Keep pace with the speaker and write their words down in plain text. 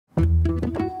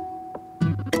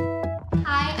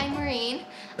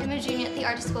the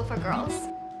art school for girls.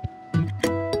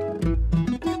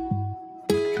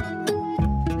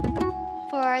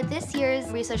 For this year's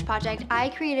research project, I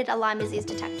created a Lyme disease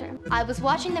detector. I was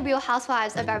watching The Real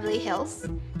Housewives of Beverly Hills,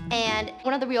 and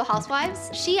one of the Real Housewives,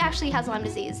 she actually has Lyme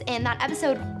disease, and that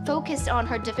episode focused on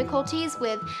her difficulties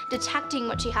with detecting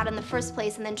what she had in the first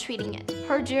place and then treating it.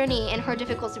 Her journey and her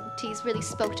difficulties really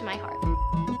spoke to my heart.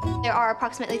 There are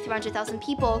approximately 300,000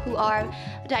 people who are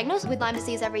diagnosed with Lyme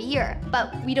disease every year,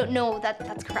 but we don't know that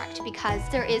that's correct because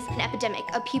there is an epidemic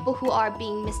of people who are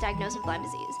being misdiagnosed with Lyme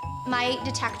disease. My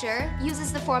detector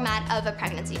uses the format of a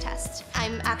pregnancy test.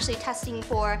 I'm actually testing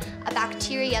for a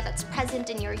bacteria that's present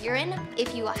in your urine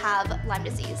if you have Lyme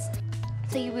disease.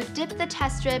 So you would dip the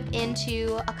test strip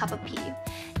into a cup of pee,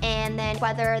 and then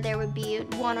whether there would be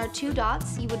 1 or 2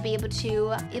 dots, you would be able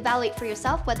to evaluate for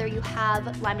yourself whether you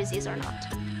have Lyme disease or not.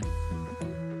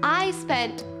 I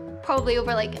spent probably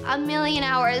over like 1,000,000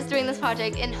 hours doing this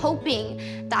project and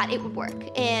hoping that it would work.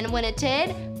 And when it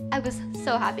did, I was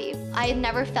so happy. I had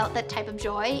never felt that type of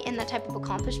joy and that type of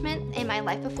accomplishment in my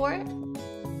life before.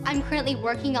 I'm currently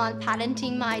working on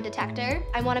patenting my detector.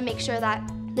 I want to make sure that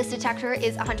this detector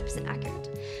is 100% accurate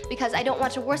because I don't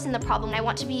want to worsen the problem. I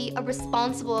want to be a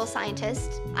responsible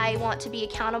scientist. I want to be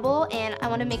accountable, and I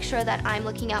want to make sure that I'm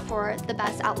looking out for the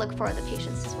best outlook for the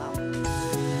patients as well.